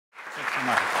so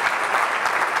much.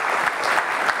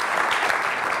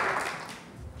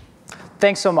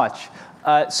 Thanks so much.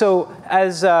 So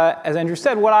as Andrew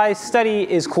said, what I study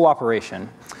is cooperation.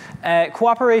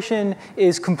 Cooperation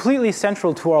is completely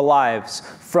central to our lives,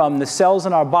 from the cells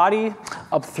in our body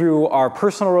up through our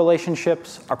personal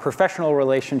relationships, our professional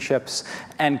relationships,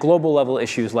 and global level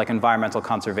issues like environmental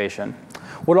conservation.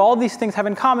 What all these things have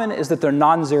in common is that they're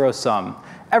non-zero sum.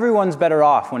 Everyone's better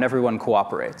off when everyone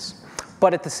cooperates.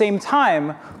 But at the same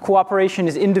time, cooperation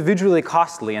is individually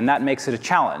costly, and that makes it a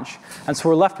challenge. And so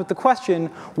we're left with the question,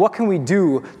 what can we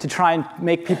do to try and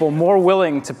make people more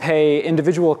willing to pay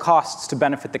individual costs to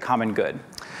benefit the common good?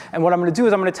 And what I'm going to do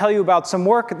is I'm going to tell you about some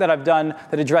work that I've done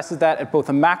that addresses that at both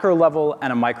a macro level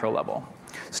and a micro level.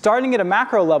 Starting at a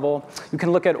macro level, you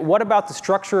can look at what about the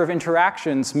structure of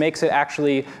interactions makes it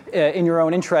actually in your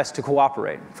own interest to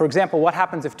cooperate. For example, what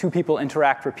happens if two people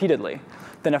interact repeatedly?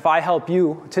 Then if I help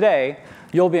you today,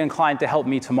 you'll be inclined to help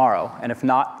me tomorrow. And if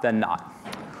not, then not.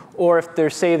 Or if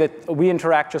there's, say, that we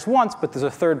interact just once, but there's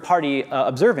a third party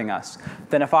observing us,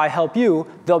 then if I help you,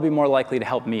 they'll be more likely to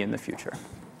help me in the future.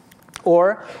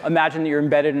 Or imagine that you're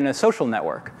embedded in a social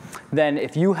network. Then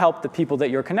if you help the people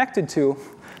that you're connected to,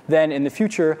 then in the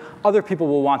future, other people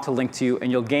will want to link to you,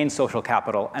 and you'll gain social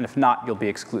capital. And if not, you'll be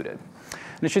excluded.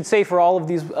 And I should say for all of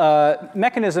these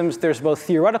mechanisms, there's both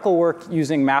theoretical work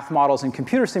using math models and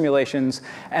computer simulations,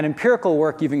 and empirical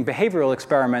work using behavioral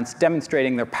experiments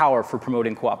demonstrating their power for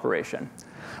promoting cooperation.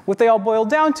 What they all boil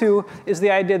down to is the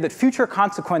idea that future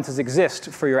consequences exist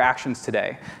for your actions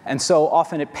today. And so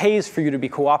often it pays for you to be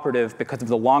cooperative because of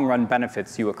the long-run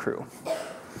benefits you accrue.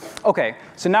 OK,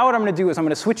 so now what I'm going to do is I'm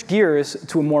going to switch gears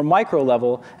to a more micro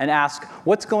level and ask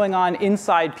what's going on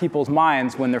inside people's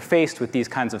minds when they're faced with these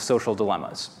kinds of social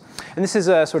dilemmas. And this is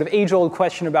a sort of age-old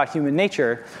question about human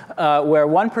nature, where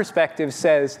one perspective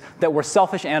says that we're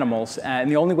selfish animals,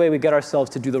 and the only way we get ourselves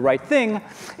to do the right thing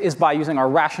is by using our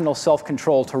rational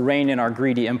self-control to rein in our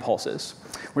greedy impulses.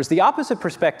 Whereas the opposite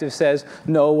perspective says,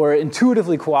 no, we're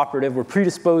intuitively cooperative, we're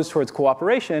predisposed towards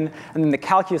cooperation, and then the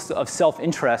calculus of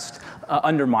self-interest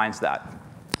undermines that.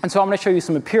 And so I'm going to show you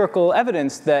some empirical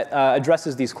evidence that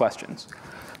addresses these questions.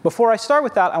 Before I start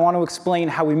with that, I want to explain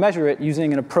how we measure it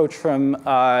using an approach from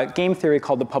game theory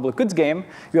called the public goods game.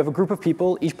 You have a group of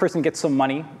people, each person gets some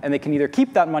money, and they can either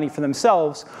keep that money for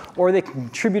themselves, or they can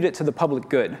contribute it to the public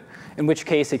good, in which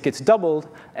case it gets doubled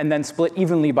and then split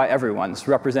evenly by everyone. This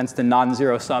represents the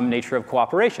non-zero sum nature of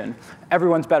cooperation.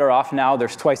 Everyone's better off now.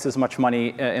 There's twice as much money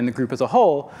in the group as a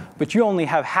whole, but you only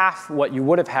have half what you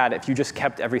would have had if you just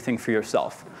kept everything for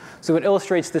yourself. So it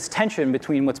illustrates this tension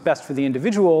between what's best for the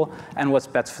individual and what's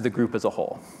best for the group as a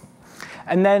whole.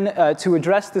 And then to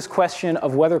address this question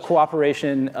of whether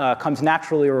cooperation comes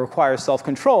naturally or requires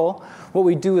self-control, what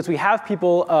we do is we have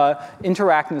people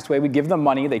interact in this way. We give them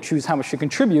money. They choose how much to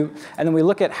contribute. And then we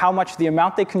look at how much the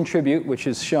amount they contribute, which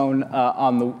is shown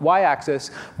on the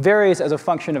y-axis, varies as a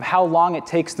function of how long it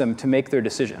takes them to make their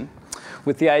decision,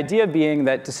 with the idea being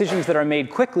that decisions that are made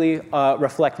quickly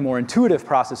reflect more intuitive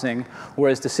processing,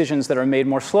 whereas decisions that are made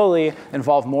more slowly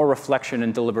involve more reflection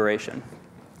and deliberation.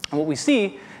 And what we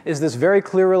see is this very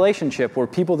clear relationship where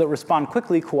people that respond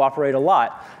quickly cooperate a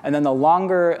lot, and then the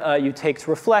longer you take to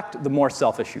reflect, the more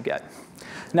selfish you get.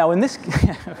 Now in this,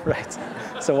 right,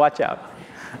 so watch out.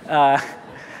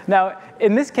 Now,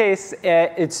 in this case,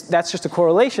 that's just a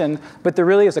correlation, but there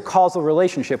really is a causal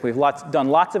relationship. We've done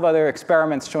lots of other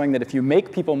experiments showing that if you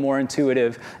make people more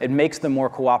intuitive, it makes them more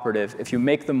cooperative. If you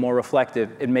make them more reflective,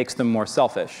 it makes them more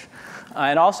selfish.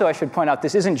 And also, I should point out,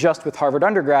 this isn't just with Harvard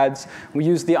undergrads. We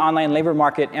use the online labor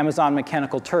market, Amazon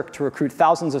Mechanical Turk, to recruit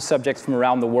thousands of subjects from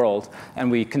around the world, and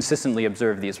we consistently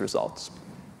observe these results.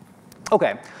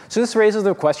 OK, so this raises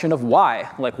the question of why.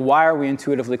 Like, why are we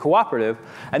intuitively cooperative?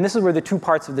 And this is where the two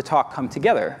parts of the talk come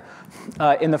together.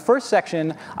 In the first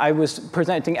section, I was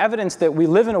presenting evidence that we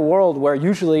live in a world where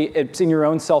usually it's in your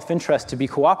own self-interest to be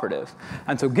cooperative.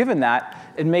 And so given that,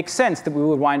 it makes sense that we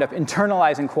would wind up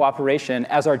internalizing cooperation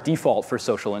as our default for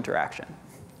social interaction.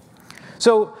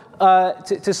 So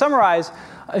to summarize,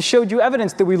 I showed you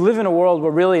evidence that we live in a world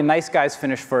where really nice guys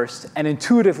finish first, and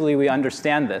intuitively we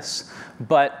understand this.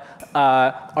 But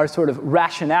our sort of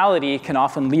rationality can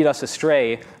often lead us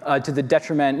astray to the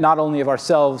detriment not only of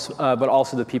ourselves, but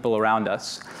also the people around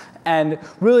us. And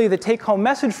really, the take-home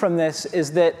message from this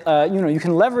is that you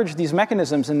can leverage these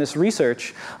mechanisms in this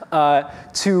research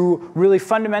to really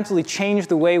fundamentally change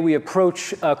the way we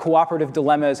approach cooperative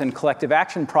dilemmas and collective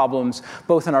action problems,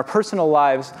 both in our personal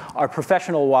lives, our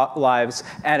professional lives,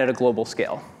 and at a global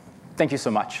scale. Thank you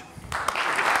so much.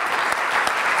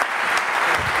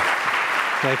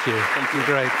 Thank you. Thank you.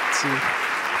 Great.